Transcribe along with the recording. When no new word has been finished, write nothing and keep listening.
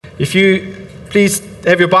If you please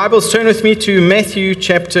have your Bibles, turn with me to Matthew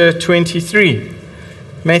chapter 23.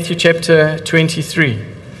 Matthew chapter 23.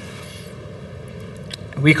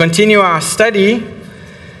 We continue our study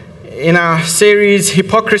in our series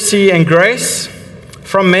Hypocrisy and Grace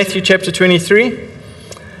from Matthew chapter 23.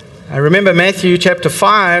 I remember Matthew chapter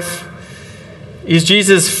 5 is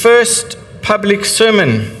Jesus' first public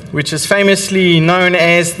sermon, which is famously known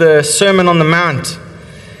as the Sermon on the Mount.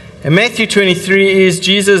 And Matthew 23 is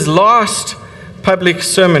Jesus' last public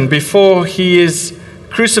sermon before he is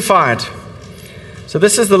crucified. So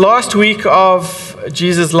this is the last week of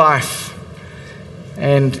Jesus' life.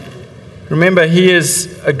 And remember, he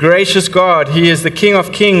is a gracious God. He is the King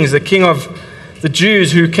of Kings, the King of the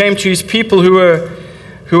Jews who came to his people who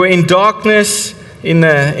were in darkness, in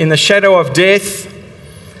the shadow of death.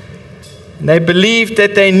 And they believed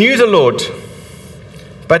that they knew the Lord,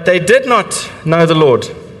 but they did not know the Lord.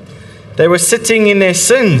 They were sitting in their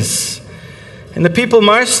sins. And the people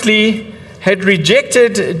mostly had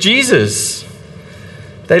rejected Jesus.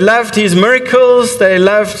 They loved his miracles. They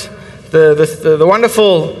loved the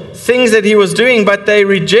wonderful things that he was doing, but they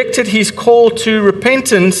rejected his call to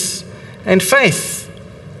repentance and faith.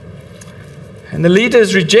 And the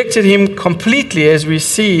leaders rejected him completely, as we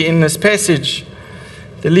see in this passage.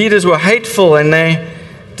 The leaders were hateful and they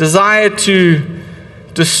desired to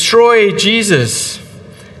destroy Jesus.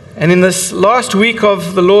 And in this last week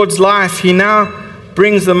of the Lord's life, he now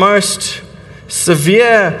brings the most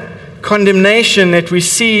severe condemnation that we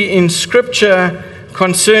see in Scripture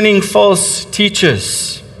concerning false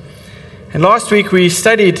teachers. And last week we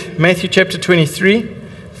studied Matthew chapter 23,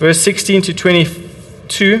 verse 16 to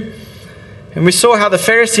 22. And we saw how the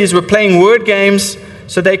Pharisees were playing word games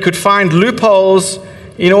so they could find loopholes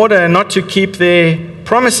in order not to keep their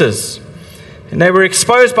promises. And they were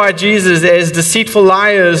exposed by Jesus as deceitful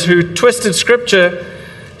liars who twisted Scripture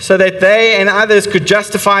so that they and others could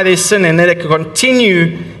justify their sin and that they could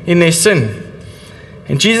continue in their sin.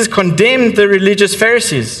 And Jesus condemned the religious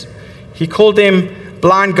Pharisees. He called them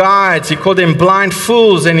blind guides, he called them blind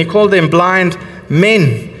fools, and he called them blind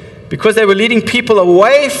men because they were leading people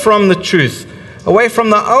away from the truth, away from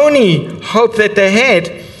the only hope that they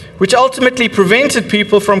had, which ultimately prevented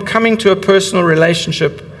people from coming to a personal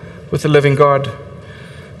relationship with the living God.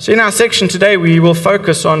 So in our section today, we will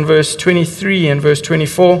focus on verse 23 and verse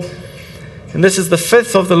 24. And this is the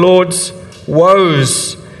fifth of the Lord's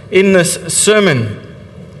woes in this sermon,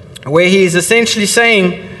 where he is essentially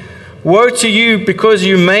saying, woe to you because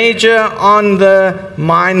you major on the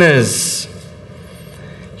minors.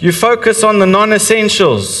 You focus on the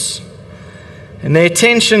non-essentials. And their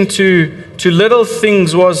attention to little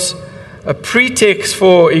things was a pretext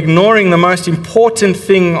for ignoring the most important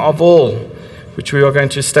thing of all, which we are going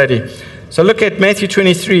to study. So look at Matthew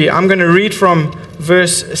 23. I'm going to read from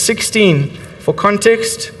verse 16 for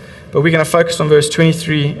context, but we're going to focus on verse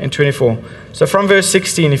 23 and 24. So from verse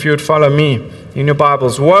 16, if you would follow me in your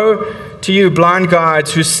Bibles. Woe to you, blind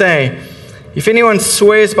guides, who say, if anyone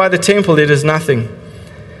swears by the temple, it is nothing.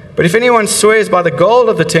 But if anyone swears by the gold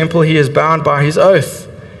of the temple, he is bound by his oath.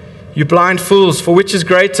 You blind fools, for which is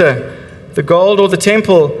greater, the gold or the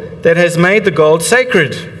temple that has made the gold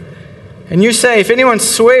sacred? And you say, if anyone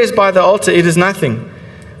swears by the altar, it is nothing.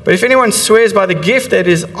 But if anyone swears by the gift that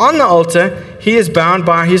is on the altar, he is bound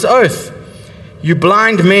by his oath. You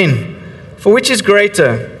blind men, for which is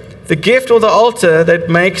greater, the gift or the altar that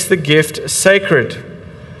makes the gift sacred?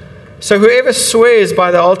 So whoever swears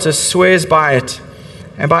by the altar swears by it,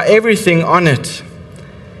 and by everything on it.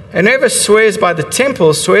 And whoever swears by the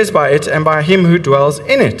temple swears by it, and by him who dwells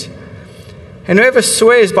in it. And whoever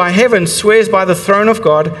swears by heaven swears by the throne of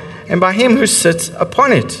God and by him who sits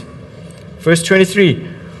upon it. Verse 23.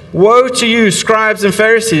 Woe to you, scribes and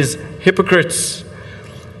Pharisees, hypocrites!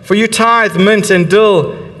 For you tithe mint and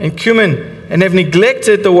dill and cumin and have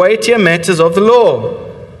neglected the weightier matters of the law,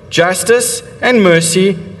 justice and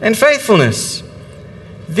mercy and faithfulness.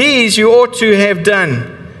 These you ought to have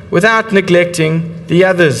done without neglecting the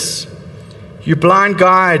others. You blind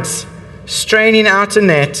guides, straining out a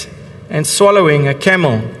gnat and swallowing a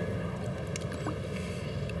camel.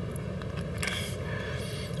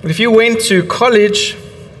 But if you went to college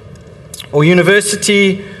or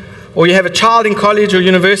university, or you have a child in college or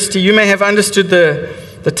university, you may have understood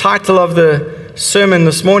the title of the sermon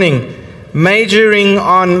this morning, Majoring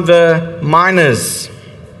on the Minors.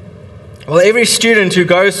 Well, every student who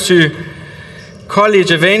goes to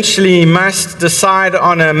college eventually must decide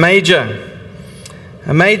on a major.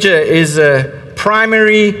 A major is a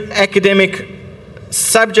primary academic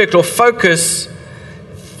subject or focus,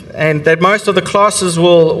 and that most of the classes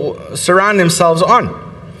will surround themselves on.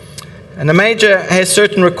 And the major has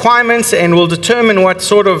certain requirements and will determine what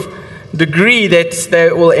sort of degree that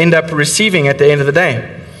they will end up receiving at the end of the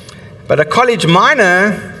day. But a college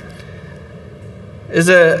minor is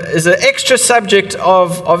an extra subject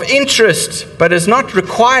of interest, but is not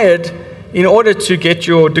required in order to get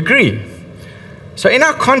your degree. So in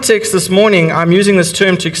our context this morning, I'm using this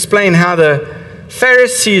term to explain how the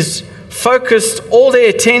Pharisees focused all their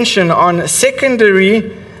attention on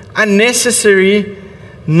secondary, unnecessary,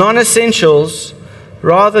 non-essentials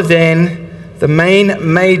rather than the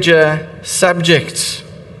main major subject.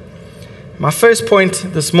 My first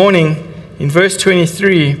point this morning in verse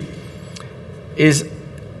 23 is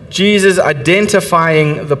Jesus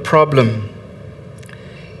identifying the problem.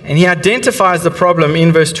 And he identifies the problem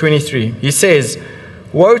in verse 23. He says,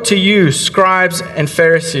 "Woe to you, scribes and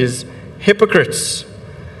Pharisees, hypocrites!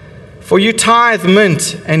 For you tithe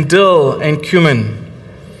mint and dill and cumin,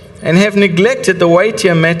 and have neglected the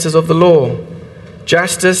weightier matters of the law,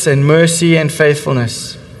 justice and mercy and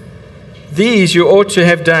faithfulness. These you ought to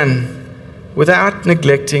have done without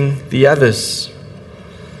neglecting the others."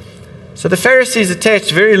 So the Pharisees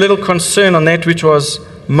attached very little concern on that which was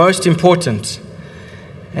most important.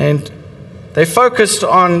 And they focused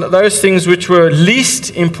on those things which were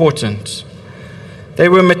least important. They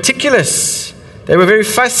were meticulous. They were very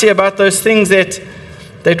fussy about those things that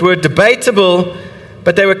were debatable,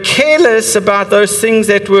 but they were careless about those things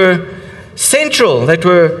that were central, that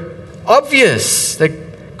were obvious, that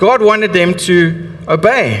God wanted them to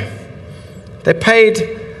obey. They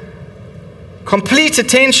paid complete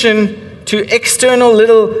attention to external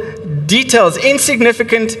little details,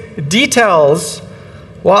 insignificant details,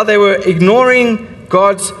 while they were ignoring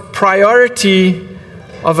God's priority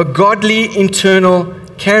of a godly internal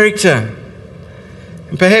character.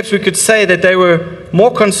 And perhaps we could say that they were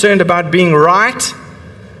more concerned about being right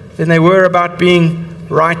than they were about being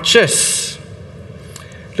righteous.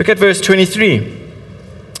 Look at verse 23.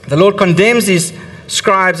 The Lord condemns these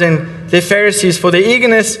scribes and their Pharisees for their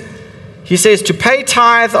eagerness. He says to pay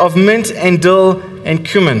tithe of mint and dill and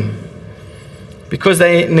cumin, because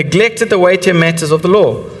they neglected the weightier matters of the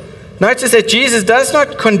law. Notice that Jesus does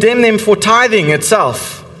not condemn them for tithing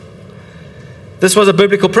itself. This was a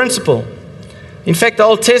biblical principle. In fact, the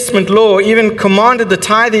Old Testament law even commanded the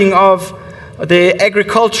tithing of their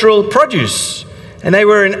agricultural produce. And they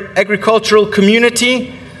were an agricultural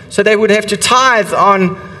community, so they would have to tithe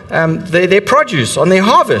on their produce, on their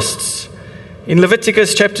harvests. In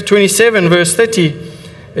Leviticus chapter 27, verse 30,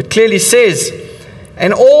 it clearly says,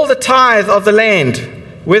 "And all the tithe of the land,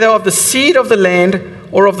 whether of the seed of the land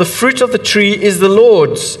or of the fruit of the tree, is the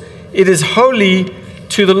Lord's. It is holy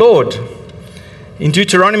to the Lord." In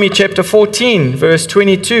Deuteronomy chapter 14, verse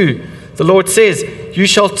 22, the Lord says, "You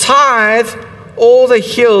shall tithe all the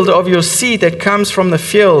yield of your seed that comes from the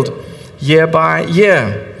field year by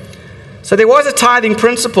year." So there was a tithing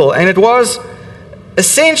principle, and it was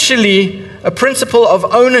essentially a principle of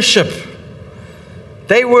ownership.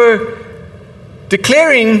 They were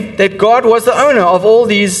declaring that God was the owner of all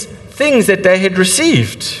these things that they had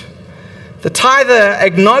received. The tither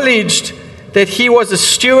acknowledged that he was a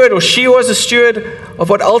steward, or she was a steward, of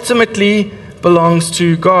what ultimately belongs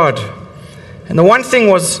to God. And the one thing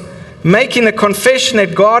was making the confession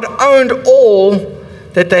that God owned all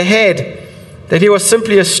that they had, that he was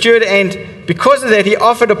simply a steward, and because of that he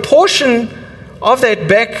offered a portion of that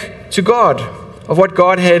back to God, of what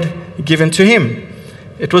God had given to him.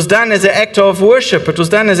 It was done as an act of worship. It was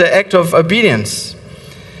done as an act of obedience.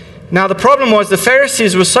 Now the problem was the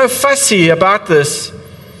Pharisees were so fussy about this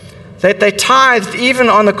that they tithed even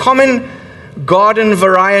on the common garden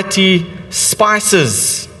variety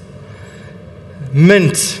spices.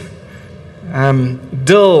 Mint,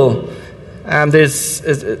 dill, there's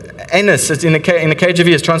anise. It's in the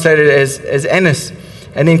KJV is translated as anise.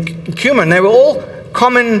 And in cumin, they were all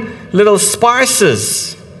common little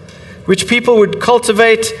spices which people would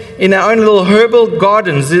cultivate in their own little herbal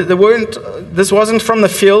gardens. This wasn't from the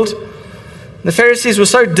field. The Pharisees were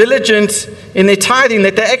so diligent in their tithing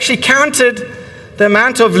that they actually counted the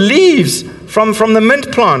amount of leaves from the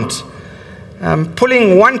mint plant,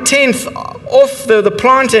 pulling 1/10 off the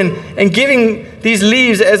plant and giving these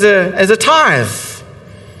leaves as a tithe.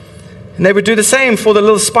 And they would do the same for the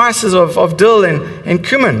little spices of dill and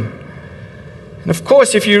cumin. And of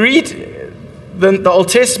course, if you read the Old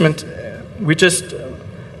Testament, we just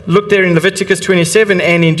looked there in Leviticus 27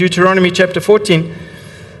 and in Deuteronomy chapter 14,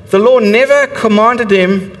 the law never commanded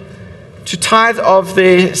them to tithe of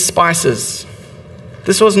their spices.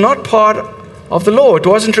 This was not part of the law. It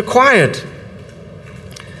wasn't required.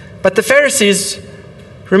 But the Pharisees,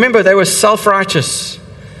 remember, they were self-righteous.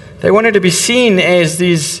 They wanted to be seen as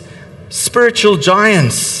these spiritual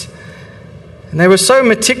giants. And they were so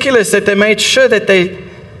meticulous that they made sure that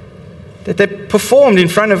they performed in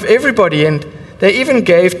front of everybody, and they even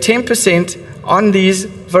gave 10% on these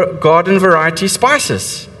garden variety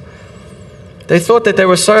spices. They thought that they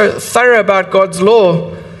were so thorough about God's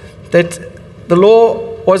law that the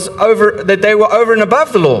law was that they were over and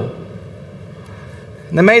above the law.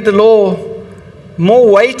 And they made the law more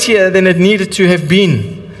weightier than it needed to have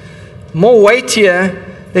been, more weightier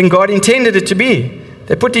than God intended it to be.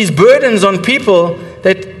 They put these burdens on people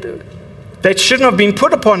that shouldn't have been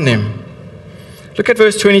put upon them. Look at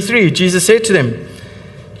verse 23. Jesus said to them,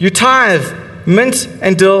 "You tithe mint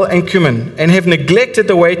and dill and cumin, and have neglected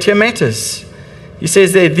the weightier matters." He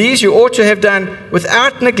says there, "These you ought to have done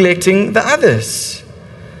without neglecting the others."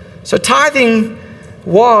 So tithing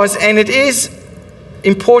was, and it is,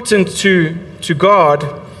 important to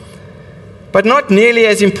God, but not nearly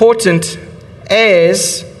as important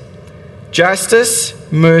as justice,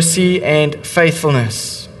 mercy, and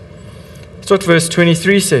faithfulness. That's what verse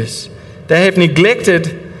 23 says. They have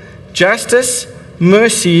neglected justice,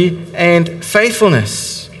 mercy, and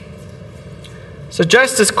faithfulness. So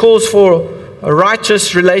justice calls for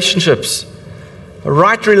righteous relationships, a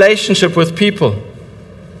right relationship with people.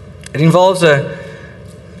 It involves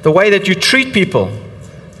the way that you treat people,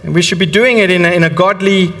 and we should be doing it in a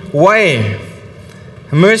godly way.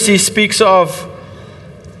 Mercy speaks of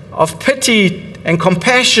pity and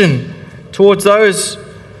compassion towards those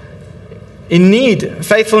in need.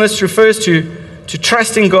 Faithfulness refers to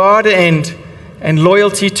trusting God and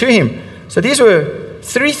loyalty to Him. So these were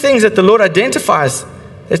three things that the Lord identifies.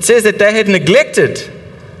 It says that they had neglected.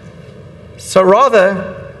 So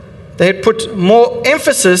rather, they had put more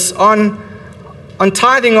emphasis on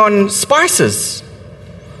tithing on spices.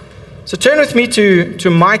 So turn with me to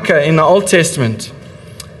Micah in the Old Testament.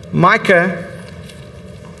 Micah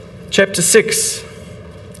chapter 6.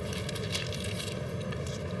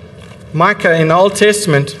 Micah in the Old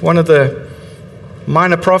Testament, one of the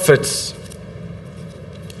minor prophets.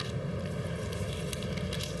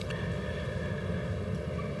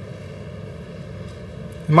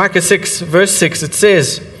 Micah 6, verse 6, it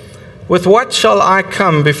says, "With what shall I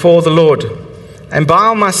come before the Lord, and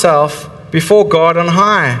bow myself before God on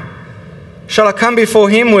high? Shall I come before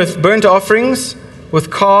Him with burnt offerings, with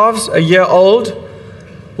calves a year old?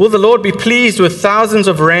 Will the Lord be pleased with thousands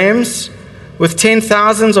of rams, with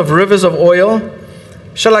 10,000s of rivers of oil?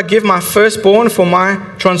 Shall I give my firstborn for my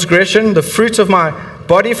transgression, the fruit of my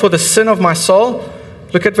body for the sin of my soul?"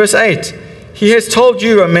 Look at verse 8. "He has told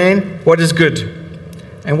you, O man, what is good.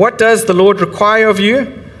 And what does the Lord require of you?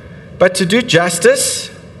 But to do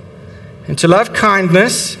justice, and to love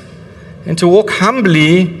kindness, and to walk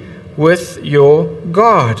humbly with your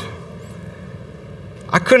God."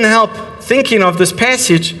 I couldn't help thinking of this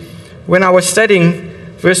passage when I was studying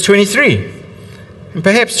verse 23. And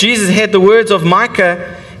perhaps Jesus had the words of Micah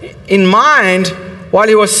in mind while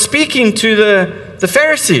he was speaking to the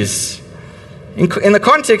Pharisees. In the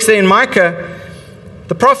context there in Micah,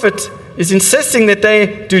 the prophet is insisting that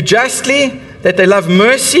they do justly, that they love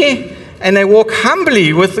mercy, and they walk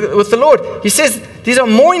humbly with the Lord. He says these are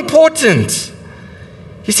more important.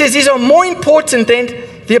 He says these are more important than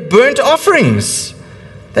their burnt offerings.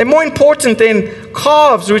 They're more important than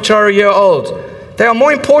calves which are a year old. They are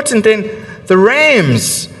more important than the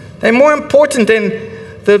rams. They're more important than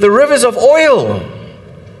the rivers of oil.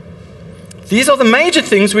 These are the major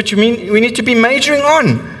things which we need to be majoring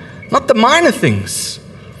on, not the minor things.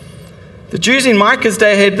 The Jews in Micah's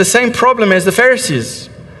day had the same problem as the Pharisees.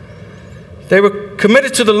 They were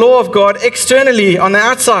committed to the law of God externally on the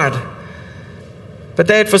outside, but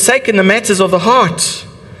they had forsaken the matters of the heart.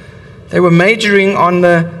 They were majoring on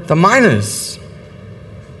the minors.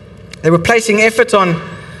 They were placing effort on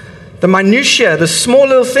the minutiae, the small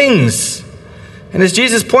little things. And as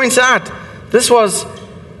Jesus points out, this was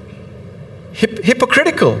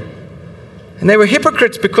hypocritical. And they were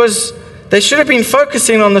hypocrites because they should have been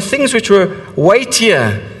focusing on the things which were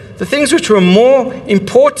weightier, the things which were more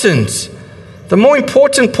important, the more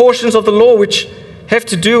important portions of the law which have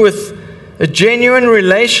to do with a genuine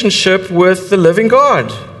relationship with the living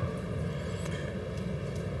God.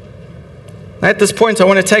 At this point, I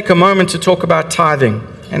want to take a moment to talk about tithing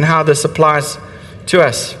and how this applies to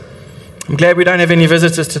us. I'm glad we don't have any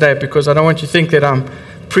visitors today because I don't want you to think that I'm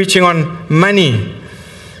preaching on money.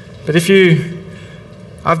 But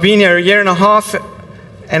I've been here a year and a half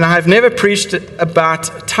and I've never preached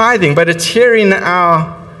about tithing, but it's here in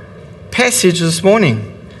our passage this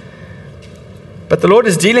morning. But the Lord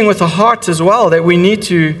is dealing with a heart as well that we need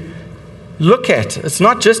to look at. It's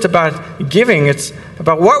not just about giving, it's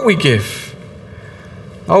about what we give.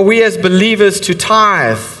 Are we as believers to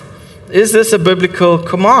tithe? Is this a biblical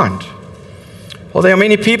command? Well, there are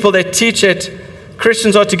many people that teach that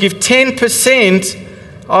Christians are to give 10%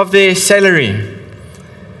 of their salary.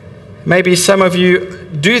 Maybe some of you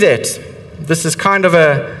do that. This is kind of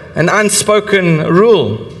an unspoken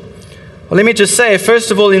rule. Well, let me just say,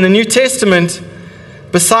 first of all, in the New Testament,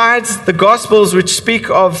 besides the Gospels which speak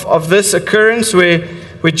of this occurrence where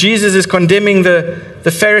Jesus is condemning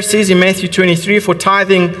the Pharisees in Matthew 23 for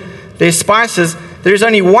tithing their spices, there is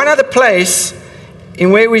only one other place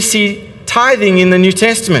in where we see tithing in the New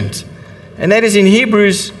Testament, and that is in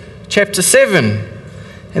Hebrews chapter 7.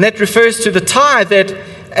 And that refers to the tithe that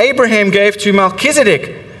Abraham gave to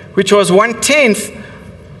Melchizedek, which was 1/10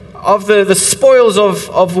 of the spoils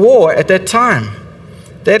of war at that time.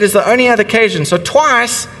 That is the only other occasion. So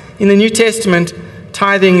twice in the New Testament,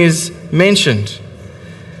 tithing is mentioned.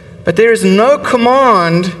 But there is no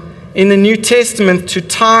command in the New Testament to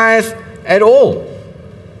tithe at all.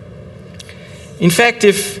 In fact,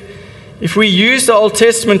 if we use the Old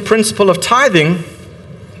Testament principle of tithing,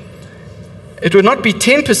 it would not be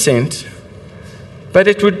 10%, but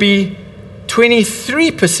it would be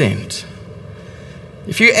 23%.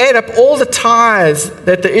 If you add up all the tithes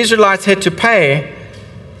that the Israelites had to pay,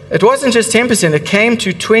 it wasn't just 10%, it came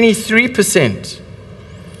to 23%.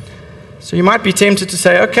 So you might be tempted to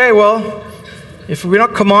say, okay, well, if we're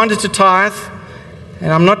not commanded to tithe,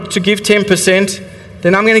 and I'm not to give 10%,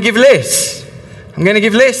 then I'm going to give less. I'm going to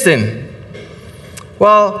give less then.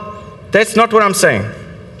 Well, that's not what I'm saying.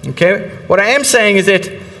 Okay? What I am saying is that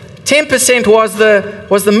 10% was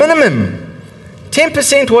the minimum.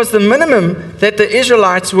 10% was the minimum that the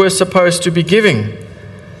Israelites were supposed to be giving.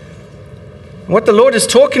 What the Lord is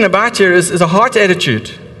talking about here is a heart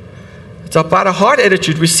attitude. It's about a heart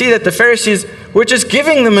attitude. We see that the Pharisees were just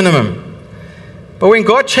giving the minimum. But when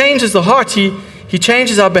God changes the heart, He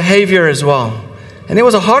changes our behavior as well. And there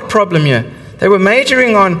was a heart problem here. They were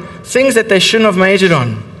majoring on things that they shouldn't have majored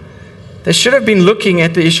on. They should have been looking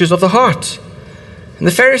at the issues of the heart. And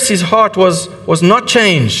the Pharisees' heart was not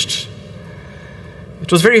changed. It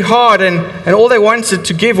was very hard, and all they wanted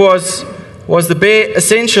to give was the bare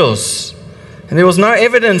essentials. And there was no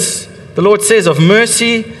evidence, the Lord says, of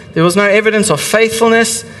mercy. There was no evidence of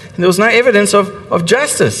faithfulness. And there was no evidence of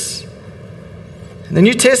justice. And the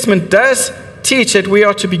New Testament does teach that we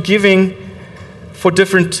are to be giving for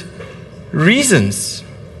different reasons.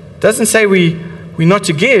 It doesn't say we're not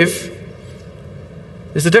to give.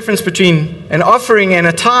 There's a difference between an offering and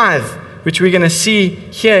a tithe, which we're going to see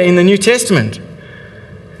here in the New Testament.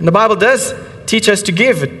 And the Bible does teach us to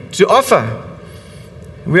give, to offer.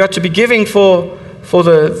 We are to be giving for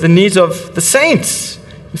the needs of the saints.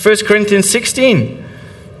 In 1 Corinthians 16,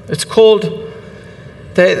 it's called,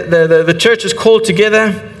 the church is called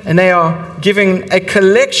together and they are giving a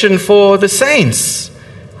collection for the saints.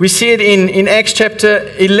 We see it in Acts chapter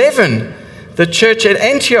 11. The church at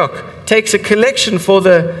Antioch takes a collection for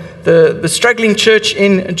the struggling church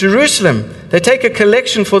in Jerusalem. They take a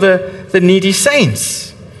collection for the needy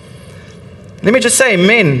saints. Let me just say,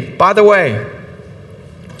 men, by the way,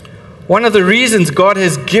 one of the reasons God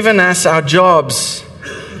has given us our jobs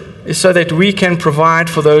is so that we can provide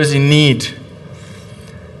for those in need.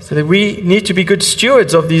 So that we need to be good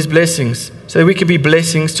stewards of these blessings, so that we can be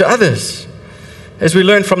blessings to others. As we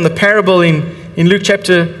learn from the parable in Luke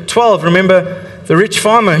chapter 12, remember the rich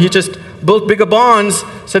farmer, he just built bigger barns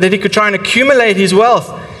so that he could try and accumulate his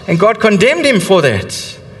wealth, and God condemned him for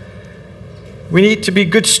that. We need to be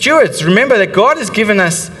good stewards. Remember that God has given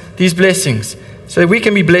us these blessings so that we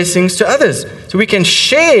can be blessings to others, so we can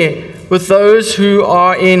share with those who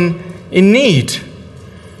are in need.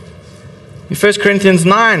 In 1 Corinthians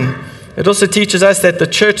 9, it also teaches us that the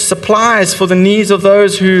church supplies for the needs of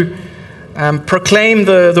those who proclaim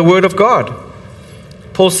the word of God.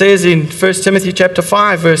 Paul says in 1 Timothy chapter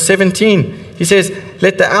 5, verse 17, he says,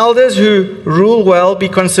 "Let the elders who rule well be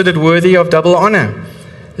considered worthy of double honor,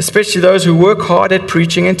 especially those who work hard at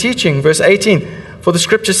preaching and teaching." Verse 18, "For the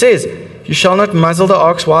scripture says, you shall not muzzle the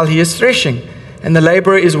ox while he is threshing, and the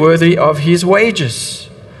laborer is worthy of his wages."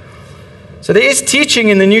 So there is teaching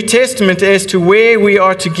in the New Testament as to where we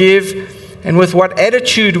are to give and with what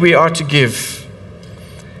attitude we are to give.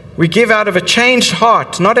 We give out of a changed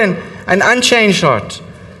heart, not an unchanged heart.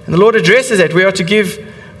 And the Lord addresses that. We are to give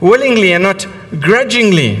willingly and not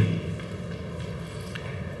grudgingly,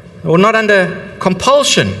 or not under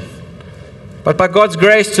compulsion, but by God's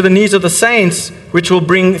grace to the needs of the saints, which will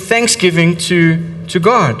bring thanksgiving to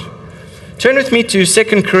God. Turn with me to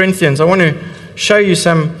 2 Corinthians. I want to show you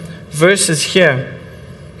some verses here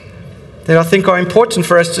that I think are important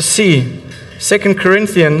for us to see. 2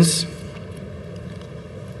 Corinthians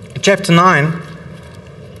chapter 9,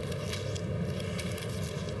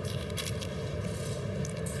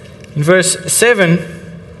 in verse 7,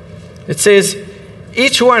 it says,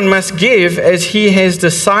 "Each one must give as he has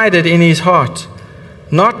decided in his heart,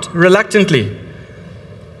 not reluctantly."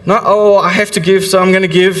 Not, "Oh, I have to give, so I'm going to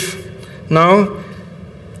give." No,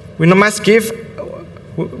 we must give.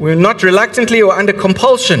 We're not reluctantly or under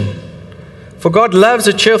compulsion. For God loves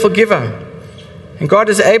a cheerful giver. And God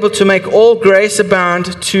is able to make all grace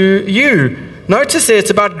abound to you. Notice there,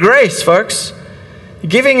 it's about grace, folks.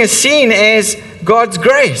 Giving is seen as God's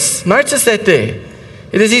grace. Notice that there.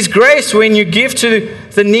 It is His grace when you give to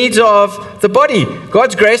the needs of the body.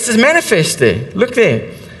 God's grace is manifest there. Look there.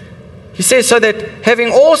 He says, "So that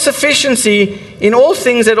having all sufficiency in all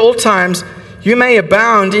things at all times, you may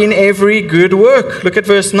abound in every good work." Look at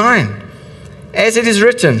verse 9. "As it is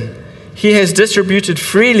written, He has distributed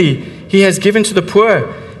freely, He has given to the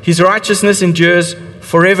poor, His righteousness endures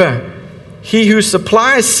forever. He who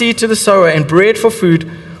supplies seed to the sower and bread for food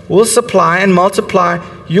will supply and multiply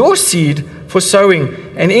your seed for sowing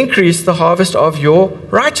and increase the harvest of your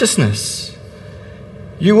righteousness.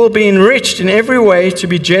 You will be enriched in every way to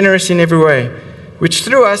be generous in every way, which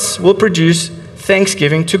through us will produce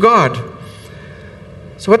thanksgiving to God."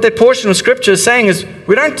 So what that portion of Scripture is saying is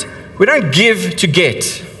we don't give to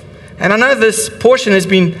get. And I know this portion has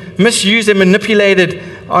been misused and manipulated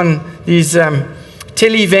on these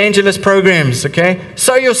tele-evangelist programs, okay?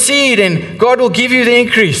 Sow your seed and God will give you the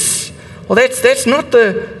increase. Well, that's not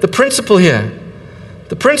the principle here.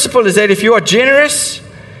 The principle is that if you are generous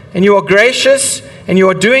and you are gracious and you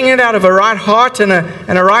are doing it out of a right heart and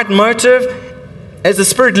a right motive, as the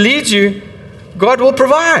Spirit leads you, God will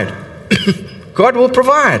provide. God will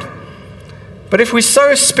provide. But if we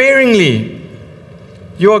sow sparingly,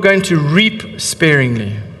 you are going to reap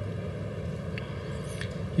sparingly.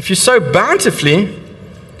 If you sow bountifully,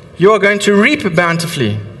 you are going to reap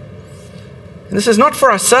bountifully. And this is not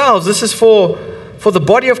for ourselves. This is for the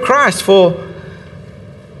body of Christ, for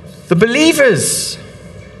the believers.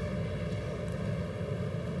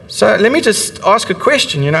 So let me just ask a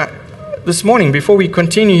question, this morning, before we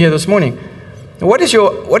continue here this morning. What is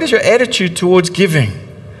your attitude towards giving?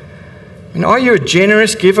 Are you a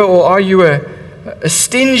generous giver or are you a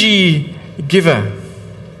stingy giver?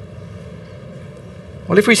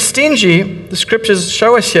 Well, if we're stingy, the Scriptures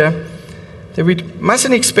show us here that we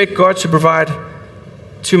mustn't expect God to provide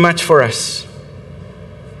too much for us.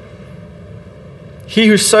 He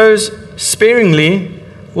who sows sparingly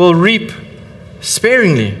will reap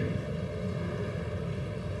sparingly.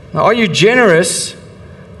 Now, are you generous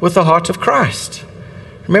with the heart of Christ?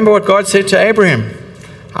 Remember what God said to Abraham: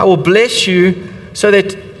 "I will bless you so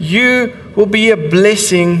that you will be a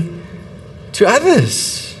blessing to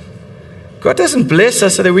others." God doesn't bless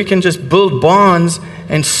us so that we can just build barns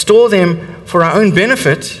and store them for our own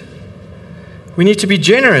benefit. We need to be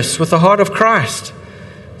generous with the heart of Christ,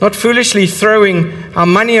 not foolishly throwing our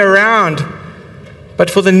money around, but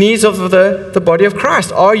for the needs of the body of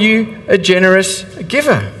Christ. Are you a generous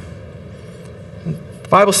giver? The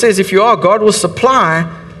Bible says if you are, God will supply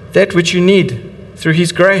that which you need through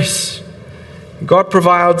His grace. God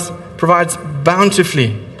provides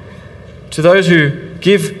bountifully to those who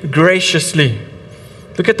give graciously.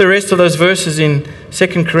 Look at the rest of those verses in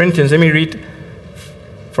 2 Corinthians. Let me read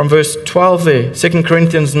from verse 12 there, 2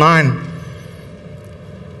 Corinthians 9.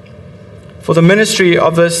 "For the ministry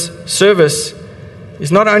of this service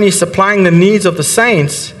is not only supplying the needs of the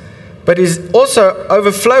saints, but is also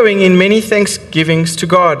overflowing in many thanksgivings to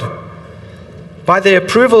God. By the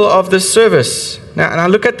approval of this service," now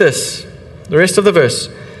look at this, the rest of the verse,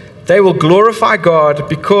 "they will glorify God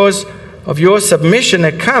because of your submission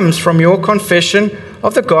that comes from your confession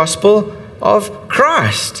of the gospel of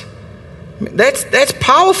Christ." That's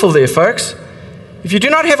powerful there, folks. If you do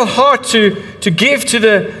not have a heart to give to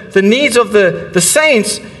the needs of the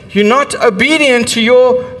saints, you're not obedient to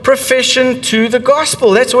your profession to the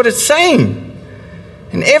gospel. That's what it's saying.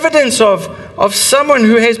 An evidence of someone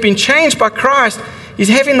who has been changed by Christ is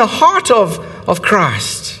having the heart of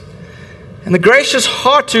Christ and the gracious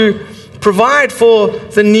heart to provide for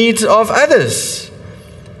the needs of others.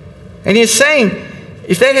 And he's saying,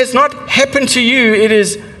 if that has not happened to you, it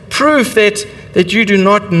is proof that you do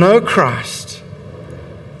not know Christ.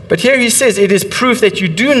 But here he says it is proof that you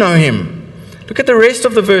do know Him. Look at the rest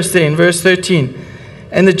of the verse there in verse 13.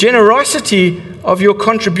 "And the generosity of your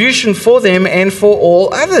contribution for them and for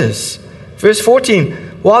all others." Verse 14.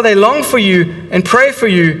 "While they long for you and pray for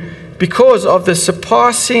you because of the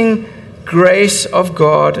surpassing grace of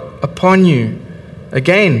God upon you."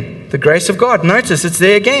 Again, the grace of God. Notice it's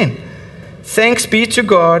there again. "Thanks be to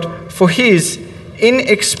God for His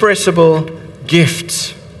inexpressible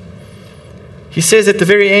gift. He says at the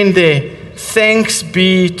very end there, thanks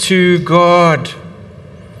be to God.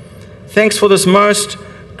 Thanks for this most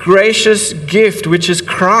gracious gift, which is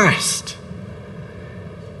Christ.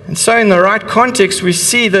 And so in the right context, we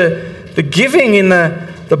see the giving in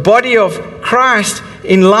the body of Christ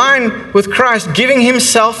in line with Christ giving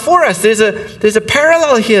himself for us. There's a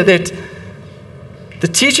parallel here that the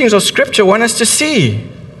teachings of Scripture want us to see.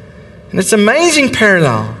 And it's an amazing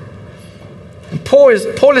parallel. And Paul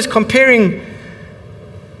is comparing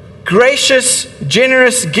gracious,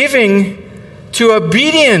 generous giving to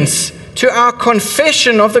obedience to our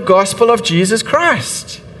confession of the gospel of Jesus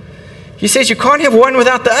Christ. He says you can't have one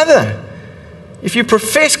without the other. If you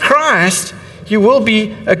profess Christ, you will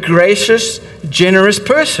be a gracious, generous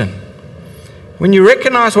person. When you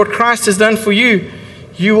recognize what Christ has done for you,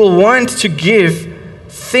 you will want to give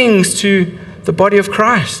things to the body of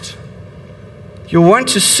Christ. You'll want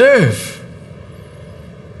to serve.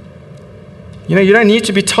 You know, you don't need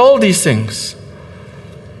to be told these things.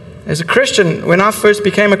 As a Christian, when I first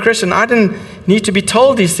became a Christian, I didn't need to be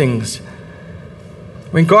told these things.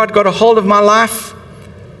 When God got a hold of my life,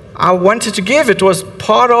 I wanted to give. It was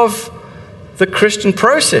part of the Christian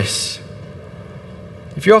process.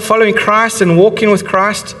 If you're following Christ and walking with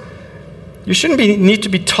Christ, you shouldn't need to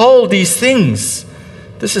be told these things.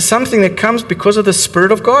 This is something that comes because of the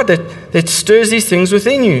Spirit of God that stirs these things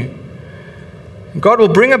within you. God will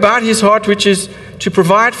bring about His heart, which is to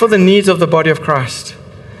provide for the needs of the body of Christ.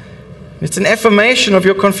 It's an affirmation of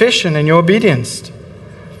your confession and your obedience.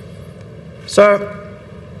 So,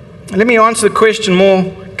 let me answer the question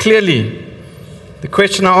more clearly. The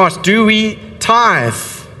question I asked, do we tithe?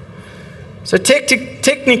 So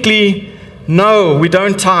technically, no, we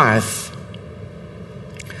don't tithe.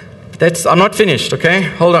 I'm not finished, okay?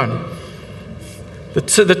 Hold on.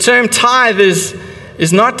 The term tithe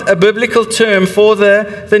is not a biblical term for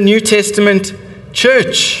the New Testament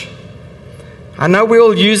church. I know we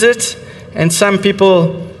all use it, and some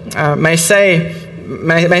people may say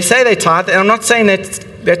they tithe, and I'm not saying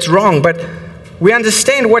that's wrong, but we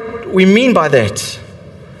understand what we mean by that.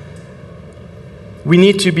 We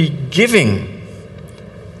need to be giving.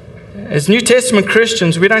 As New Testament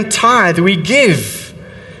Christians, we don't tithe, we give.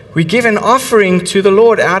 We give an offering to the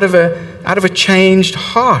Lord out of a changed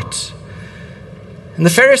heart. And the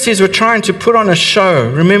Pharisees were trying to put on a show.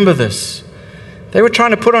 Remember this. They were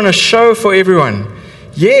trying to put on a show for everyone.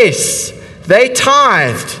 Yes, they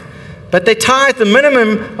tithed, but they tithed the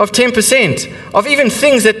minimum of 10% of even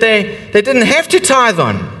things that they didn't have to tithe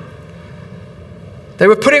on. They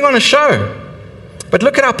were putting on a show. But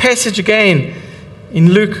look at our passage again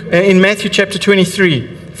in Matthew chapter 23,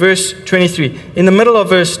 verse 23, in the middle of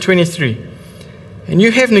verse 23. And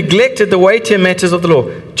you have neglected the weightier matters of the law,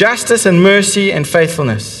 justice and mercy and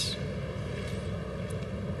faithfulness.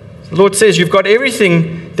 The Lord says you've got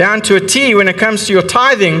everything down to a T when it comes to your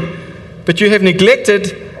tithing, but you have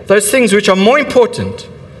neglected those things which are more important.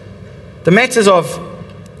 The matters of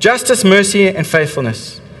justice, mercy, and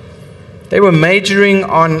faithfulness. They were majoring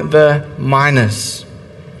on the minors.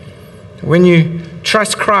 When you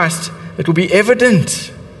trust Christ, it will be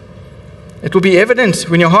evident. It will be evident.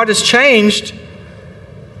 When your heart is changed,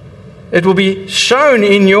 it will be shown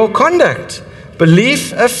in your conduct.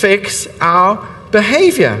 Belief affects our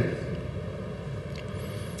behavior.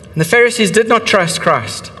 And the Pharisees did not trust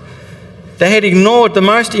Christ. They had ignored the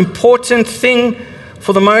most important thing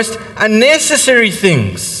for the most unnecessary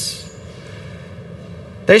things.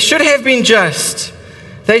 They should have been just.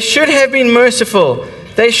 They should have been merciful.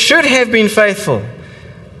 They should have been faithful.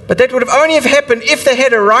 But that would have only have happened if they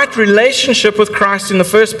had a right relationship with Christ in the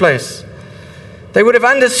first place. They would have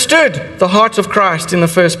understood the heart of Christ in the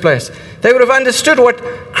first place. They would have understood what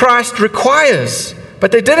Christ requires,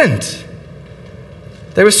 but they didn't.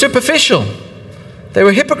 They were superficial. They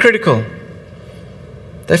were hypocritical.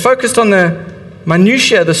 They focused on the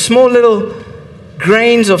minutiae, the small little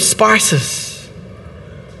grains of spices.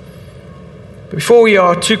 Before we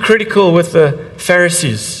are too critical with the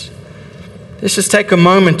Pharisees, let's just take a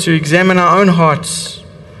moment to examine our own hearts.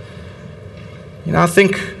 I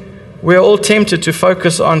think we're all tempted to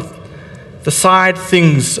focus on the side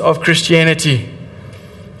things of Christianity,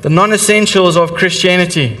 the non-essentials of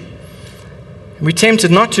Christianity. We're tempted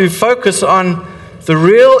not to focus on the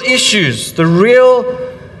real issues, the real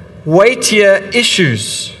weightier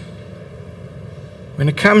issues when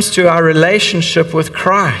it comes to our relationship with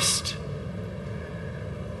Christ.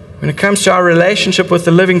 When it comes to our relationship with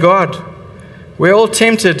the living God, we're all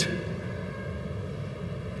tempted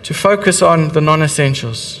to focus on the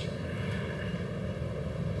non-essentials.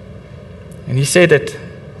 And he said that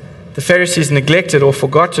the Pharisees neglected or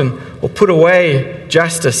forgotten or put away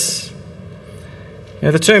justice.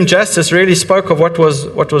 The term justice really spoke of what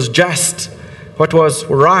was just, what was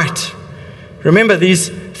right. Remember, these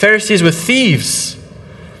Pharisees were thieves.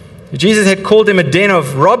 Jesus had called them a den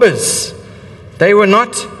of robbers. They were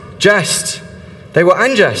not just. They were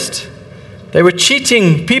unjust. They were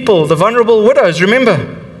cheating people, the vulnerable widows,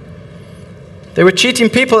 remember. They were cheating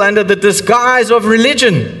people under the disguise of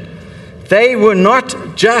religion. They were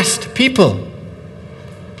not just people.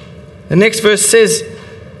 The next verse says,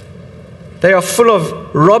 they are full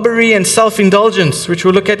of robbery and self-indulgence, which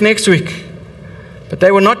we'll look at next week. But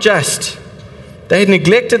they were not just. They had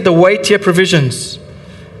neglected the weightier provisions.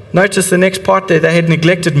 Notice the next part there, they had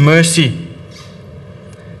neglected mercy.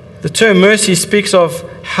 The term mercy speaks of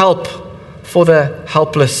help for the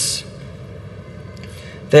helpless.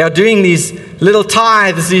 They are doing these little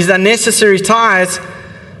tithes, these unnecessary tithes,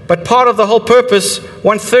 but part of the whole purpose,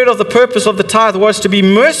 1/3 of the purpose of the tithe was to be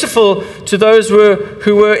merciful to those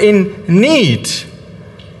who were in need.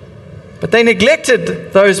 But they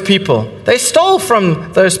neglected those people. They stole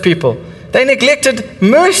from those people. They neglected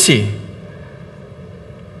mercy.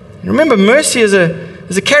 Remember, mercy is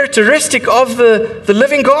a characteristic of the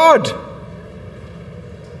living God.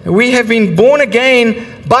 We have been born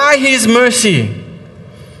again by His mercy.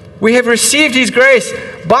 We have received His grace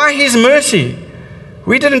by His mercy.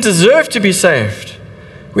 We didn't deserve to be saved.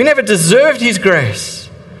 We never deserved His grace.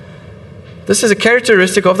 This is a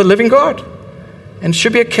characteristic of the living God, and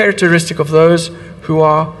should be a characteristic of those who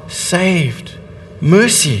are saved.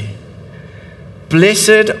 Mercy.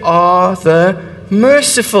 Blessed are the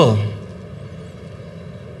merciful.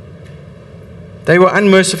 They were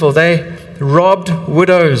unmerciful. They robbed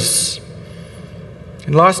widows.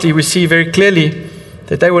 And lastly, we see very clearly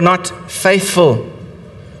that they were not faithful.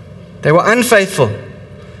 They were unfaithful.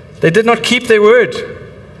 They did not keep their word.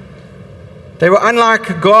 They were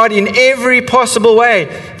unlike God in every possible way.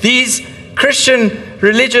 These Christian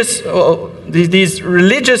religious, these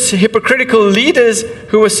religious hypocritical leaders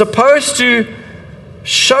who were supposed to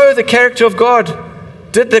show the character of God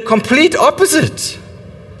did the complete opposite.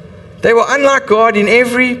 They were unlike God in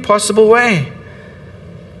every possible way.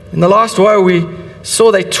 In the last woe, we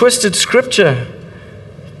saw they twisted Scripture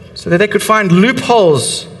so that they could find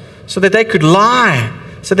loopholes, so that they could lie,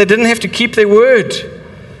 so they didn't have to keep their word,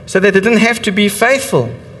 so that they didn't have to be faithful.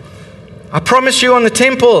 I promise you on the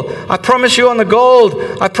temple, I promise you on the gold,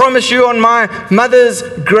 I promise you on my mother's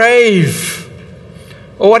grave,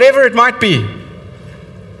 or whatever it might be.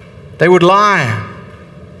 They would lie.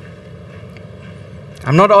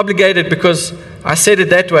 I'm not obligated because I said it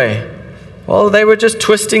that way. Well, they were just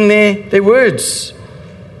twisting their words.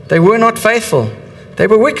 They were not faithful. They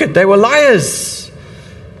were wicked. They were liars.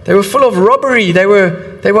 They were full of robbery. They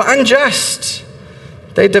were unjust.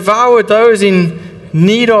 They devoured those in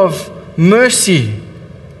need of mercy.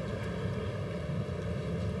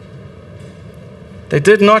 They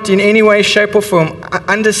did not in any way, shape, or form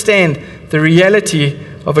understand the reality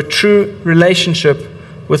of a true relationship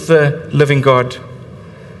with the living God.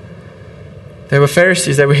 They were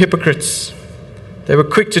Pharisees. They were hypocrites. They were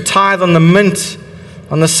quick to tithe on the mint,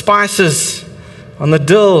 on the spices, on the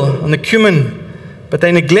dill, on the cumin, but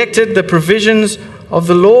they neglected the provisions of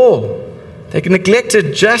the law. They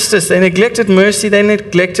neglected justice. They neglected mercy. They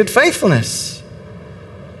neglected faithfulness.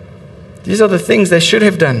 These are the things they should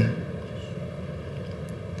have done.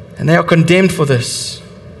 And they are condemned for this.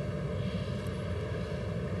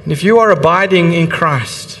 And if you are abiding in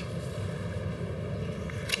Christ,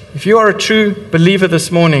 if you are a true believer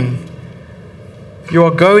this morning, you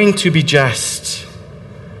are going to be just.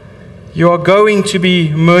 You are going to be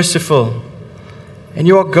merciful. And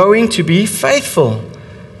you are going to be faithful.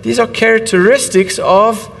 These are characteristics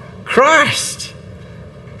of Christ,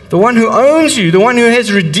 the one who owns you, the one who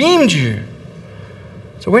has redeemed you.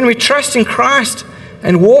 So when we trust in Christ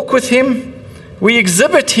and walk with Him, we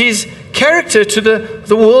exhibit His character to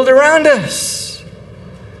the world around us.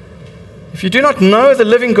 If you do not know the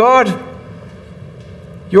living God,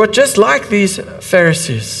 you are just like these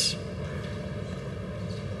Pharisees.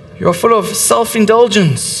 You are full of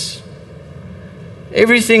self-indulgence.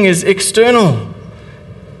 Everything is external.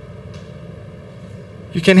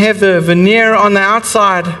 You can have the veneer on the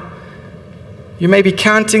outside. You may be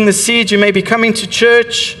counting the seeds. You may be coming to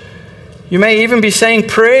church. You may even be saying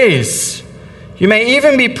prayers. You may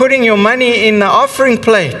even be putting your money in the offering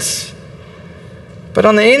plate. But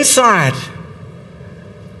on the inside,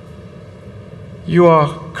 you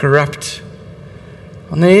are corrupt.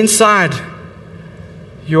 On the inside,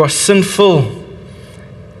 you are sinful.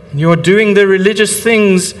 And you are doing the religious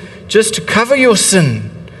things just to cover your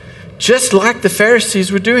sin, just like the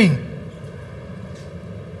Pharisees were doing.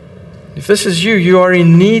 If this is you, you are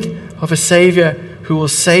in need of a Savior who will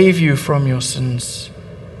save you from your sins.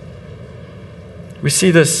 We see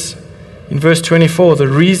this in verse 24, the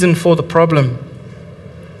reason for the problem.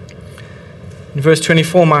 In verse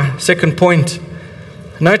 24, my second point,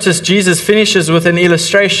 notice Jesus finishes with an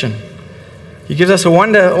illustration. He gives us a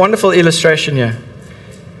wonderful illustration here.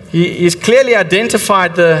 He's clearly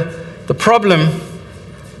identified the problem.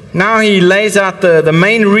 Now he lays out the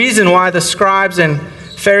main reason why the scribes and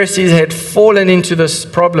Pharisees had fallen into this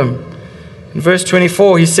problem. In verse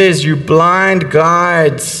 24, he says, "You blind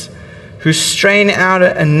guides who strain out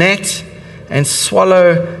a gnat and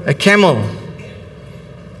swallow a camel."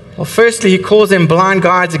 Well, firstly, he calls them blind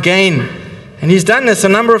guides again. And he's done this a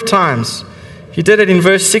number of times. He did it in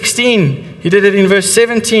verse 16. He did it in verse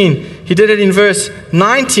 17. He did it in verse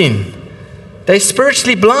 19. They're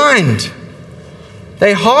spiritually blind.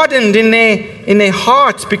 They hardened in their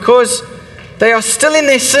hearts because they are still in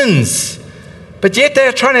their sins. But yet they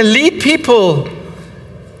are trying to lead people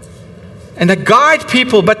and to guide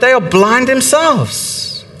people, but they are blind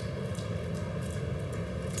themselves.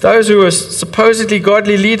 Those who are supposedly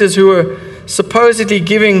godly leaders, who are supposedly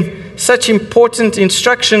giving such important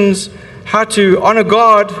instructions how to honor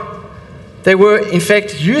God, they were in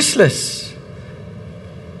fact useless.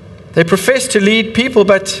 They professed to lead people,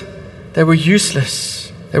 but they were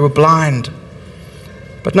useless. They were blind.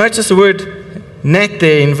 But notice the word gnat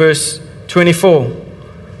there in verse 24.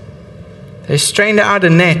 They strained out a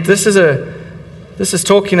net. This is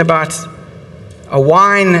talking about a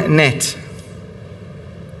wine net.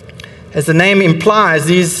 As the name implies,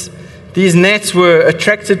 these gnats were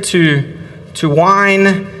attracted to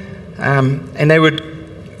wine, and they would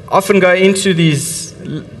often go into these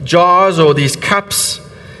jars or these cups,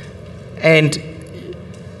 and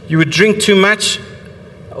you would drink too much.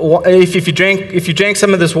 If you drank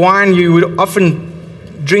some of this wine, you would often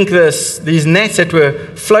drink these gnats that were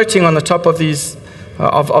floating on the top of these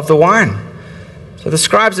of the wine. So the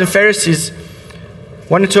scribes and Pharisees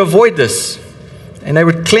wanted to avoid this, and they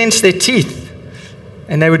would clench their teeth,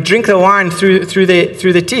 and they would drink the wine through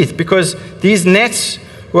their teeth, because these gnats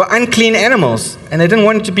were unclean animals, and they didn't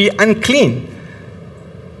want it to be unclean.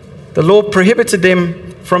 The law prohibited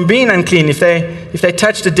them from being unclean. If they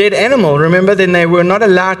touched a dead animal, remember, then they were not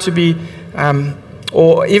allowed to be,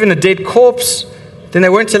 or even a dead corpse, then they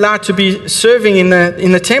weren't allowed to be serving in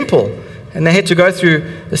the temple, and they had to go through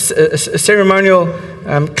a ceremonial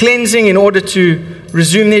cleansing in order to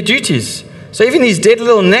resume their duties. So even these dead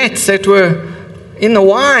little gnats that were in the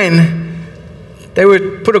wine, they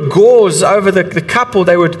would put a gauze over the cup, or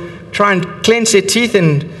they would try and cleanse their teeth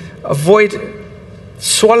and avoid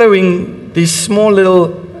swallowing these small little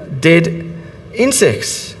dead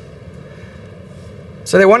insects.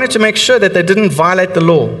 So they wanted to make sure that they didn't violate the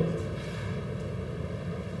law.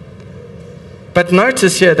 But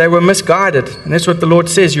notice here, they were misguided. And that's what the Lord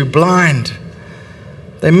says, "You're blind."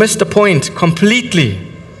 They missed the point completely.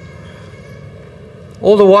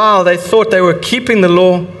 All the while, they thought they were keeping the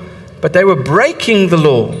law, but they were breaking the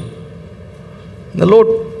law. And the Lord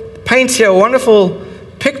paints here a wonderful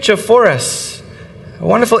picture for us, a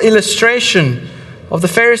wonderful illustration of the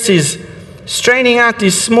Pharisees straining out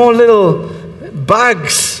these small little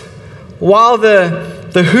bugs while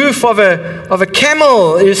the hoof of a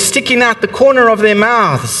camel is sticking out the corner of their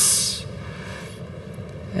mouths.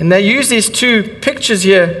 And they use these two pictures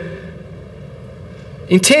here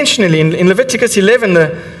intentionally. In Leviticus 11,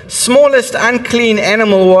 the smallest unclean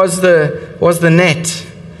animal was the gnat,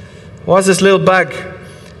 was this little bug.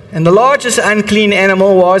 And the largest unclean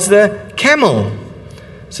animal was the camel.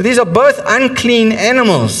 So these are both unclean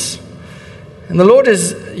animals. And the Lord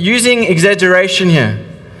is using exaggeration here.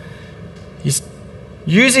 He's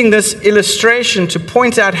using this illustration to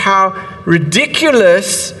point out how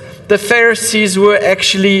ridiculous the Pharisees were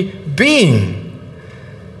actually being.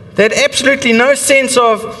 They had absolutely no sense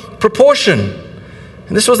of proportion.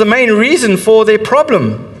 And this was the main reason for their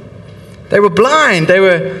problem. They were blind. They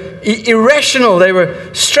were irrational. They were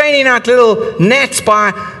straining out little gnats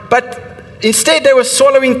but instead they were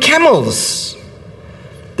swallowing camels.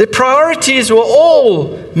 Their priorities were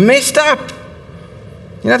all messed up.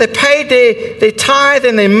 You know, they paid their tithe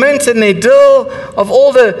and their mint and their dill of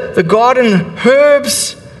all the garden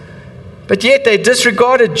herbs, but yet they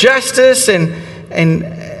disregarded justice and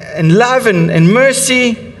love and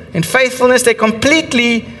mercy and faithfulness. They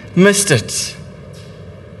completely missed it.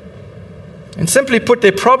 And simply put,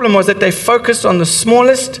 their problem was that they focused on the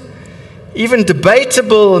smallest, even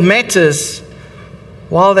debatable matters,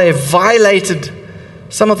 while they violated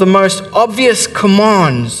some of the most obvious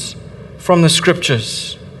commands from the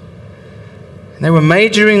scriptures. They were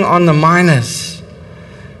majoring on the minors.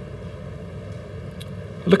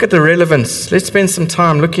 Look at the relevance. Let's spend some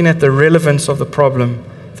time looking at the relevance of the problem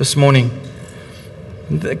this morning.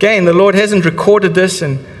 Again, the Lord hasn't recorded this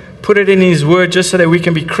and put it in His Word just so that we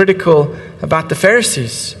can be critical about the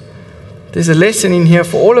Pharisees. There's a lesson in here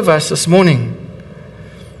for all of us this morning.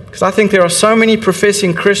 Because I think there are so many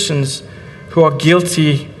professing Christians who are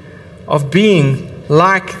guilty of being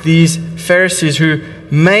like these Pharisees who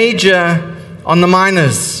major on the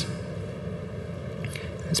minors.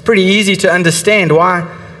 It's pretty easy to understand why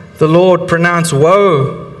the Lord pronounced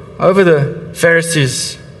woe over the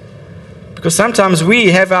Pharisees. Because sometimes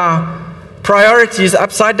we have our priorities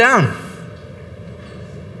upside down.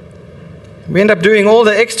 We end up doing all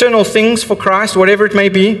the external things for Christ, whatever it may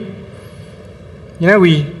be.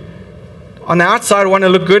 We, on the outside, want to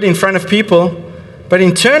look good in front of people, but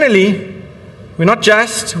internally, we're not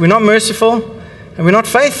just, we're not merciful, and we're not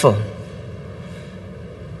faithful.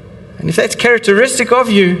 And if that's characteristic of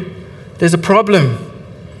you, there's a problem.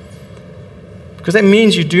 Because that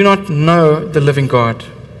means you do not know the living God.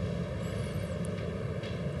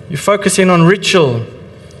 You're focusing on ritual.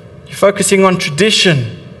 You're focusing on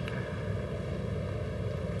tradition.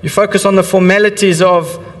 You focus on the formalities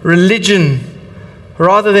of religion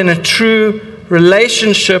rather than a true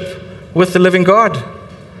relationship with the living God.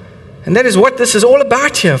 And that is what this is all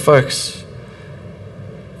about here, folks.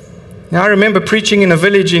 Now, I remember preaching in a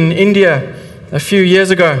village in India a few years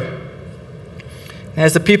ago.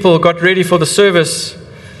 As the people got ready for the service,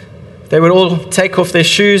 they would all take off their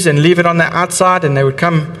shoes and leave it on the outside, and they would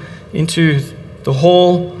come into the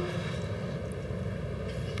hall.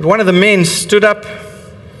 But one of the men stood up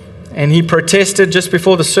and he protested just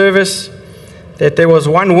before the service that there was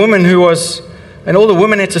one woman and all the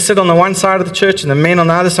women had to sit on the one side of the church and the men on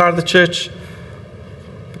the other side of the church.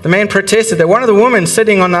 The man protested that one of the women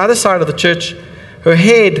sitting on the other side of the church, her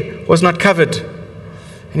head was not covered.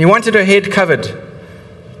 And he wanted her head covered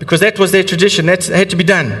because that was their tradition. That had to be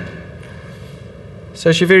done.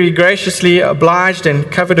 So she very graciously obliged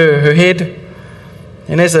and covered her head.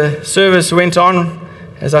 And as the service went on,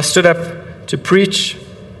 as I stood up to preach,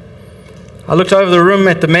 I looked over the room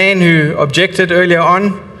at the man who objected earlier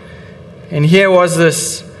on. And here was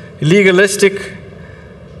this legalistic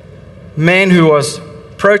man who was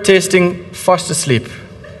protesting fast asleep.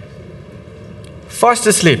 Fast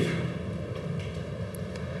asleep.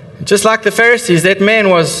 Just like the Pharisees, that man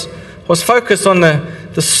was focused on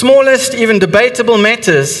the smallest, even debatable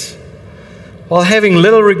matters, while having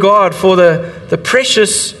little regard for the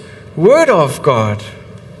precious Word of God.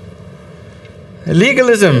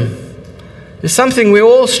 Legalism is something we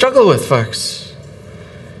all struggle with, folks.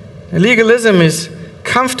 Legalism is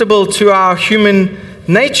comfortable to our human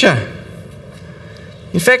nature.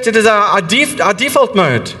 In fact, it is our default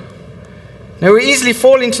mode. Now, we easily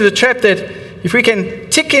fall into the trap that if we can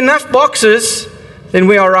tick enough boxes, then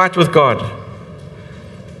we are right with God.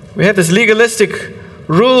 We have this legalistic,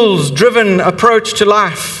 rules-driven approach to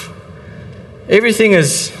life. Everything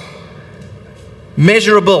is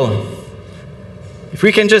measurable. If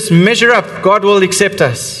we can just measure up, God will accept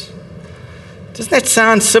us. Doesn't that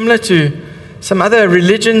sound similar to some other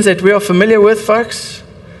religions that we are familiar with, folks?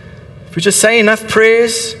 If we just say enough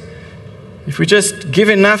prayers, if we just give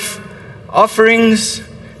enough offerings,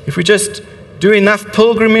 if we just do enough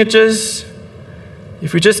pilgrimages,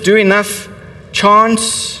 if we just do enough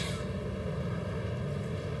chants,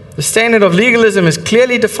 the standard of legalism is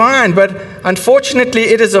clearly defined, but unfortunately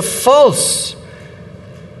it is a false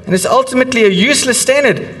and it's ultimately a useless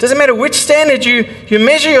standard. It doesn't matter which standard you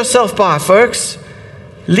measure yourself by, folks.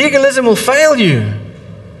 Legalism will fail you.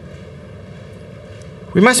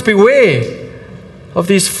 We must beware of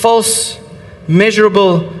these false,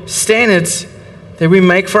 measurable standards that we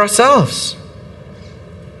make for ourselves.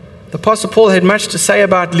 The Apostle Paul had much to say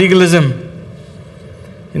about legalism.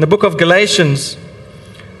 In the book of Galatians,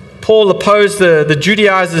 Paul opposed the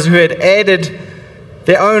Judaizers who had added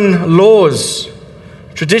their own laws,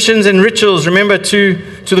 traditions and rituals, remember, to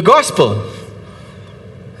the gospel.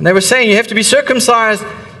 And they were saying you have to be circumcised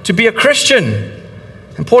to be a Christian.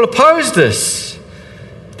 And Paul opposed this.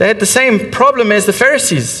 They had the same problem as the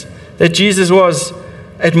Pharisees that Jesus was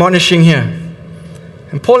admonishing here.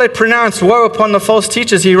 And Paul had pronounced woe upon the false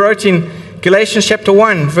teachers. He wrote in Galatians chapter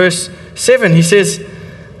 1, verse 7, he says,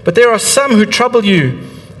 "But there are some who trouble you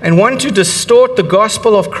and want to distort the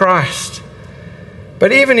gospel of Christ.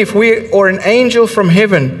 But even if we or an angel from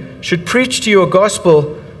heaven should preach to you a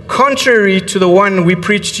gospel contrary to the one we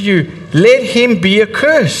preach to you, let him be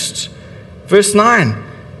accursed." Verse 9,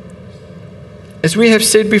 "As we have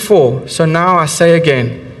said before, so now I say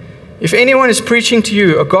again, if anyone is preaching to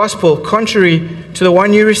you a gospel contrary to the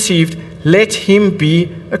one you received, let him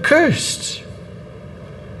be accursed.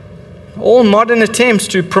 All modern attempts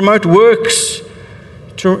to promote works,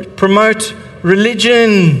 to promote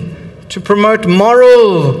religion, to promote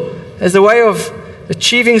moral as a way of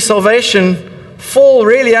achieving salvation fall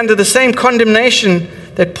really under the same condemnation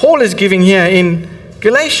that Paul is giving here in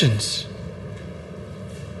Galatians.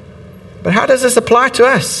 But how does this apply to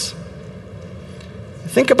us?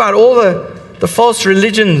 Think about all the false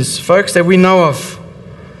religions, folks, that we know of.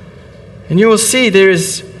 And you will see there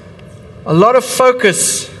is a lot of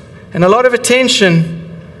focus and a lot of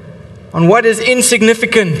attention on what is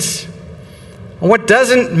insignificant, on what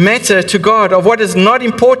doesn't matter to God, of what is not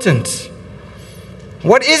important.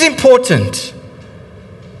 What is important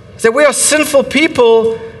is that we are sinful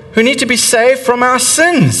people who need to be saved from our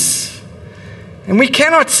sins. And we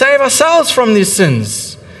cannot save ourselves from these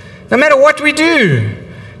sins, no matter what we do.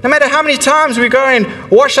 No matter how many times we go and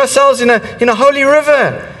wash ourselves in a holy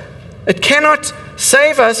river, it cannot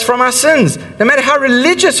save us from our sins, no matter how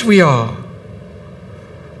religious we are.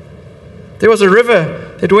 There was a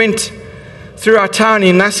river that went through our town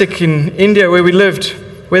in Nasik in India where we lived,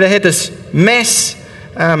 where they had this mass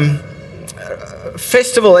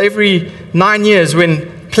festival every 9 years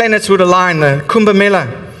when planets would align, the Kumbh Mela.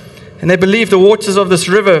 And they believed the waters of this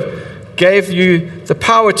river gave you the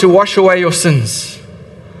power to wash away your sins.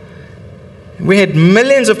 We had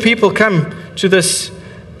millions of people come to this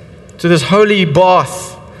holy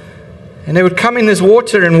bath. And they would come in this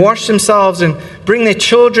water and wash themselves and bring their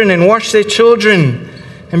children and wash their children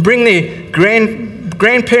and bring their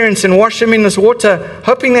grandparents and wash them in this water,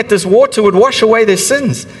 hoping that this water would wash away their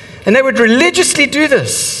sins. And they would religiously do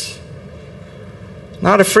this. And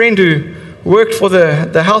I had a friend who worked for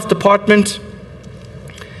the health department,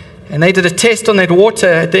 and they did a test on that water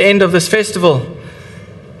at the end of this festival.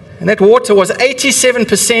 And that water was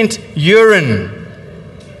 87% urine.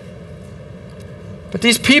 But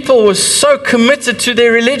these people were so committed to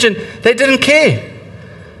their religion, they didn't care.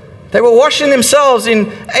 They were washing themselves in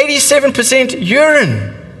 87%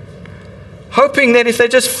 urine, hoping that if they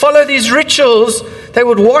just follow these rituals, they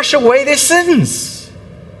would wash away their sins.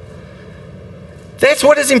 That's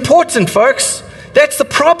what is important, folks. That's the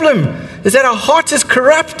problem, is that our heart is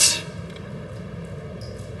corrupt.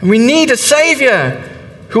 And we need a Savior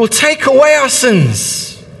who will take away our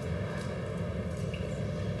sins.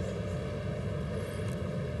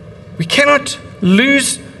 We cannot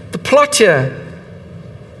lose the plot here.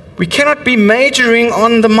 We cannot be majoring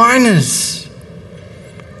on the minors.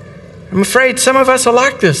 I'm afraid some of us are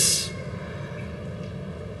like this.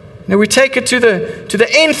 Now we take it to the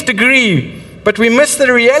nth degree, but we miss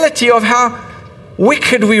the reality of how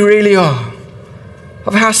wicked we really are,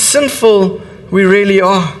 of how sinful we really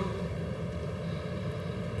are.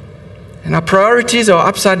 And our priorities are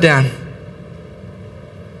upside down.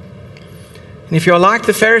 And if you're like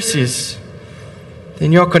the Pharisees,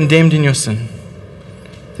 then you're condemned in your sin.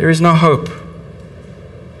 There is no hope.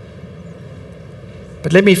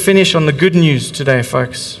 But let me finish on the good news today,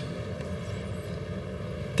 folks.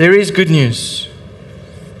 There is good news.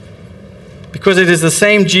 Because it is the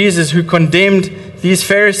same Jesus who condemned these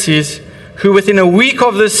Pharisees, who within a week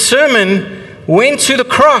of this sermon went to the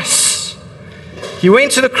cross. He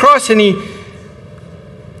went to the cross and he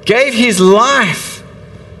gave his life,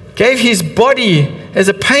 gave his body as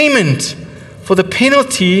a payment for the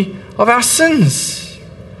penalty of our sins.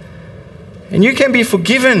 And you can be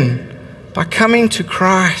forgiven by coming to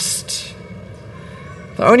Christ.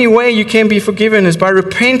 The only way you can be forgiven is by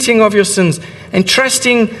repenting of your sins and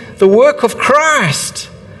trusting the work of Christ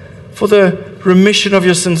for the remission of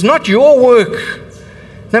your sins, not your work.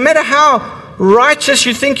 No matter how righteous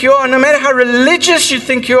you think you are, no matter how religious you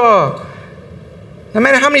think you are, no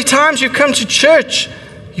matter how many times you come to church,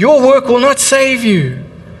 your work will not save you.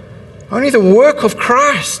 Only the work of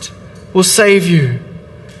Christ will save you.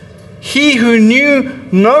 He who knew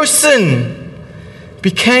no sin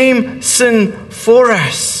became sin for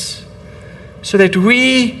us, so that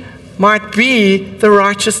we might be the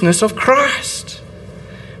righteousness of Christ.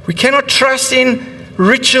 We cannot trust in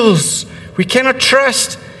rituals. We cannot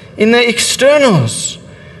trust in the externals.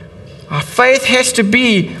 Our faith has to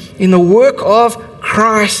be in the work of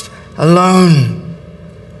Christ alone.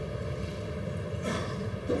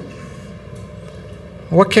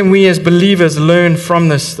 What can we as believers learn from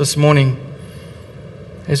this morning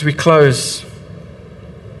as we close?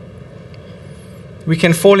 We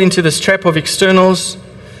can fall into this trap of externals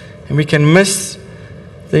and we can miss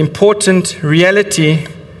the important reality,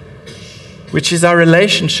 which is our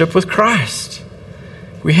relationship with Christ.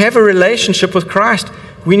 We have a relationship with Christ.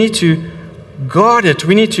 We need to guard it.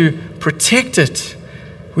 We need to protect it.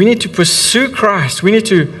 We need to pursue Christ. We need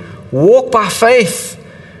to walk by faith.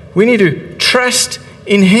 We need to trust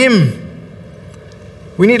in Him.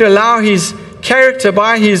 We need to allow His character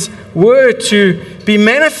by His word to be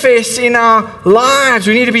manifest in our lives.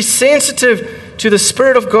 We need to be sensitive to the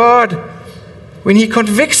Spirit of God when He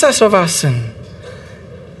convicts us of our sin.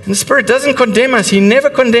 And the Spirit doesn't condemn us. He never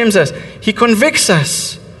condemns us. He convicts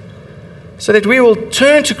us so that we will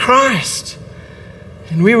turn to Christ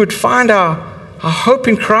and we would find our hope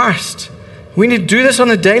in Christ. We need to do this on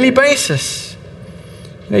a daily basis.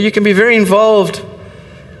 You can be very involved,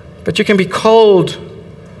 but you can be cold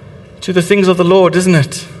to the things of the Lord, isn't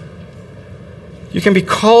it? You can be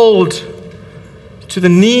cold to the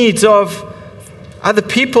needs of other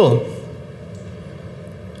people.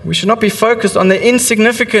 We should not be focused on the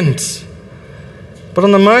insignificant, but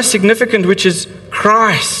on the most significant, which is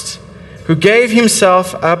Christ, who gave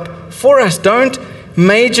Himself up for us. Don't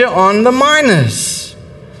major on the minors.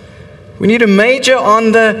 We need to major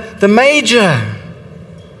on the major.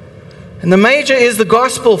 And the major is the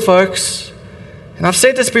gospel, folks. And I've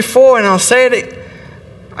said this before, and I'll say it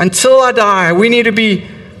until I die. We need to be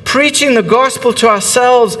preaching the gospel to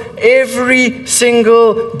ourselves every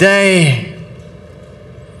single day.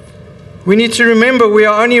 We need to remember we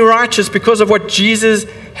are only righteous because of what Jesus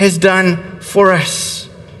has done for us.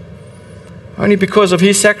 Only because of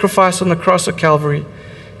His sacrifice on the cross of Calvary.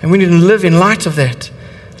 And we need to live in light of that.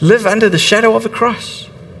 Live under the shadow of the cross.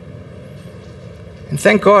 And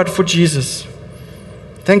thank God for Jesus.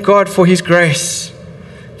 Thank God for His grace.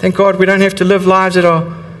 Thank God we don't have to live lives that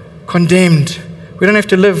are condemned. We don't have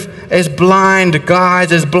to live as blind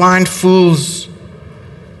guides, as blind fools.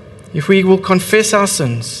 If we will confess our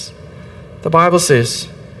sins, the Bible says,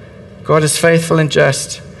 God is faithful and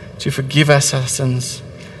just to forgive us our sins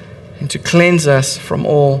and to cleanse us from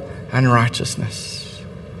all unrighteousness.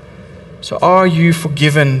 So are you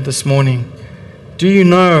forgiven this morning? Do you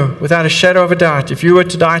know, without a shadow of a doubt, if you were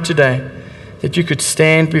to die today, that you could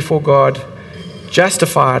stand before God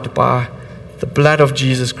justified by the blood of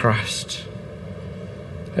Jesus Christ?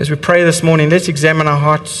 As we pray this morning, let's examine our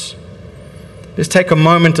hearts. Let's take a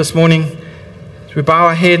moment this morning as we bow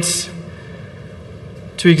our heads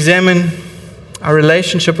to examine our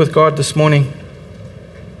relationship with God this morning.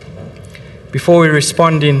 Before we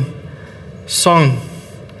respond in song,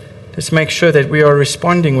 let's make sure that we are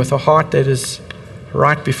responding with a heart that is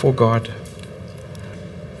right before God.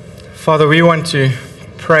 Father, we want to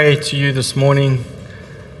pray to You this morning,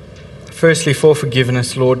 firstly for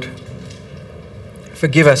forgiveness, Lord.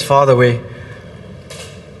 Forgive us, Father, where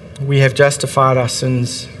we have justified our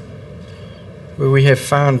sins, where we have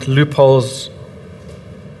found loopholes.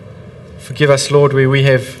 Forgive us, Lord, where we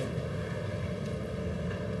have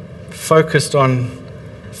focused on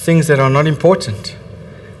things that are not important,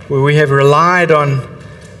 where we have relied on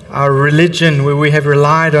our religion, where we have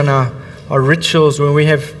relied on our rituals, where we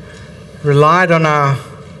have relied on our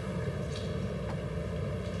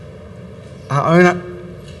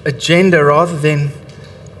own agenda rather than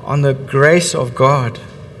on the grace of God,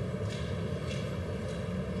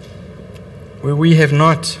 where we have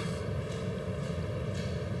not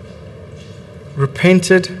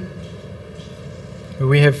repented, where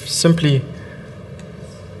we have simply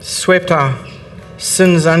swept our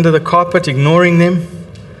sins under the carpet, ignoring them.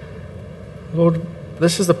 Lord,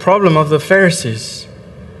 this is the problem of the Pharisees.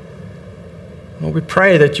 Lord, we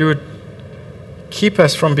pray that You would keep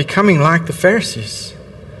us from becoming like the Pharisees.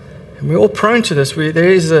 And we're all prone to this.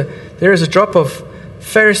 There is a drop of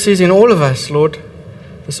Pharisees in all of us, Lord.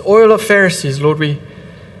 This oil of Pharisees, Lord, we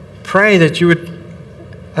pray that You would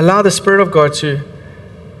allow the Spirit of God to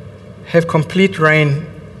have complete reign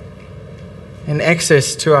and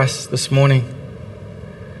access to us this morning.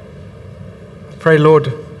 I pray,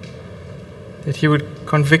 Lord, that He would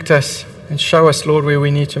convict us and show us, Lord, where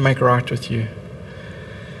we need to make right with You.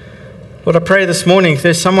 Lord, I pray this morning, if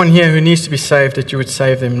there's someone here who needs to be saved, that You would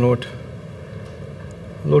save them, Lord.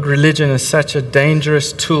 Lord, religion is such a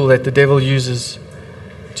dangerous tool that the devil uses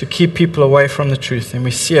to keep people away from the truth. And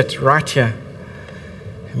we see it right here.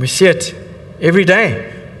 And we see it every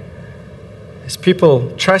day. As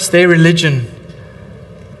people trust their religion,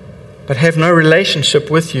 but have no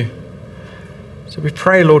relationship with You. So we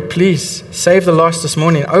pray, Lord, please save the lost this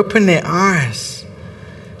morning. Open their eyes.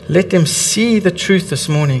 Let them see the truth this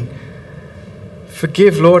morning.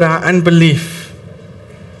 Forgive, Lord, our unbelief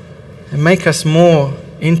and make us more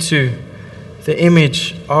into the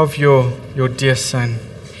image of Your dear Son.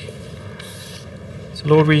 So,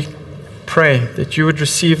 Lord, we pray that You would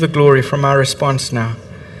receive the glory from our response now.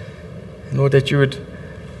 And Lord, that You would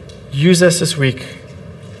use us this week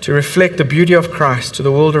to reflect the beauty of Christ to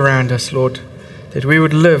the world around us, Lord, that we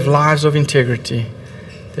would live lives of integrity,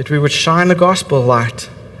 that we would shine the gospel light,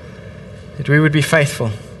 that we would be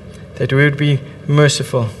faithful, that we would be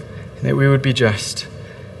merciful, and that we would be just,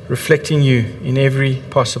 reflecting you in every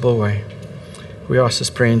possible way. We ask this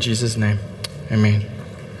prayer in Jesus' name. Amen.